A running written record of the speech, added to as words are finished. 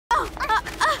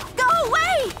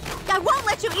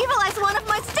let you evilize one of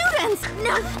my students!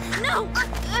 No, no!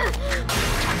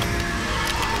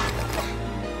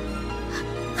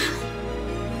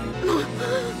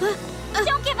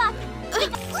 Don't give up!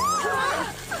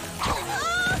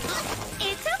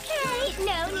 It's okay.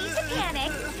 No need to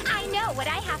panic. I know what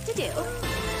I have to do.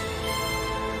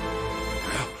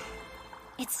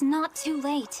 It's not too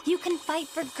late. You can fight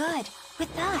for good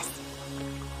with us.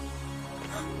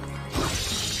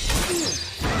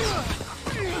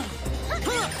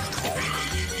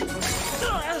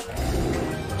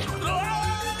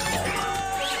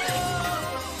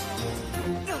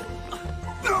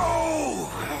 No!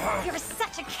 You're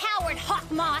such a coward, Hawk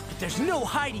Moth. There's no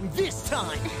hiding this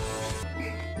time.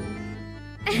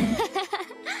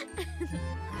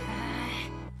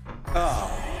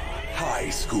 High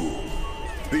school.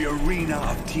 The arena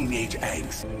of teenage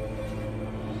angst.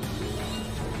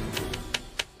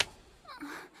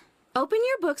 Open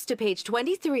your books to page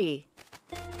 23.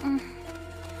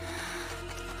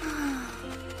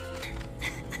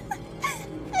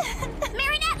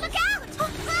 Marinette, look out!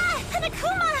 An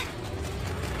Akuma!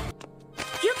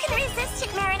 You can resist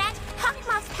it, Marinette.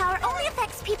 Hawkmoth's power only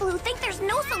affects people who think there's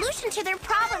no solution to their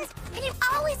problems, and you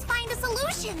always find a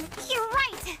solution. You're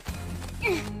right.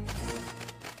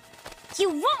 You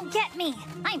won't get me.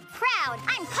 I'm proud.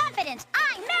 I'm confident.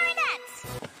 I'm Marinette.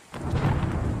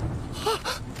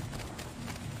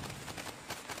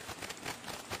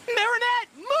 Marinette,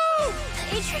 move!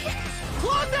 Adrian.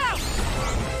 Close out!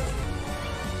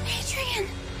 Adrian.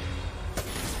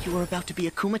 You were about to be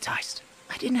akumatized.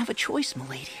 I didn't have a choice,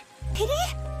 m'lady.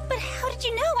 Pity? But how did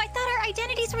you know? I thought our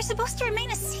identities were supposed to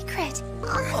remain a secret.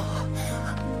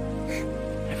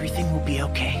 Everything will be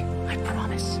okay. I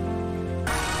promise.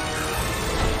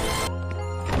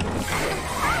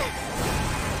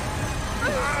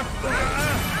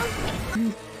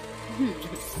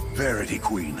 Verity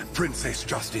Queen, Princess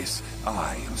Justice,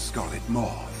 I am Scarlet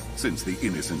Moth. Since the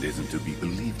innocent isn't to be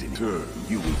believed in turn,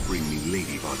 you will bring me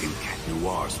Ladybug and Cat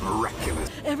Noir's miraculous.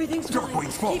 Everything's fine.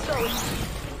 Darkwing's fault. Keep going.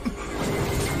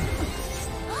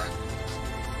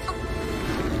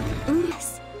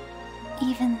 Yes.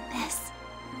 Even this.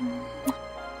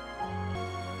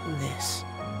 This.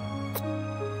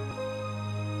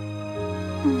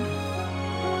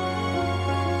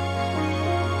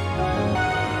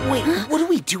 Wait, what are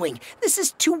we doing? This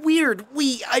is too weird.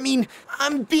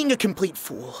 I'm being a complete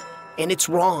fool. And it's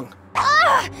wrong.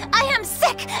 I am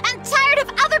sick and tired of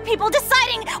other people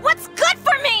deciding what's good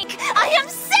for me! I am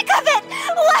sick of it!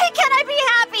 Why can't I be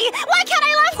happy? Why can't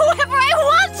I love whoever I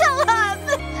want to love?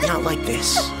 Not like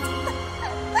this.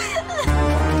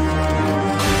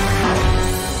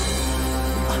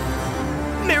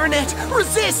 Marinette,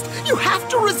 resist! You have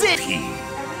to resist!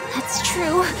 That's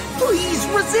true. Please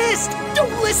resist!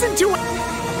 Don't listen to it!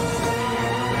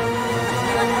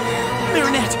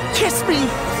 Marinette, kiss me!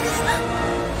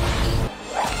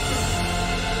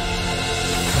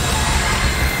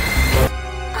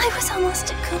 I was almost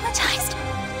akumatized.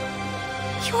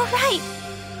 You were right.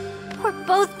 We're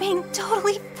both being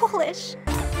totally foolish.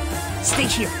 Stay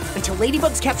here until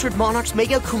Ladybug's captured Monarch's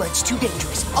Mega Akuma. It's too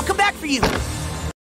dangerous. I'll come back for you!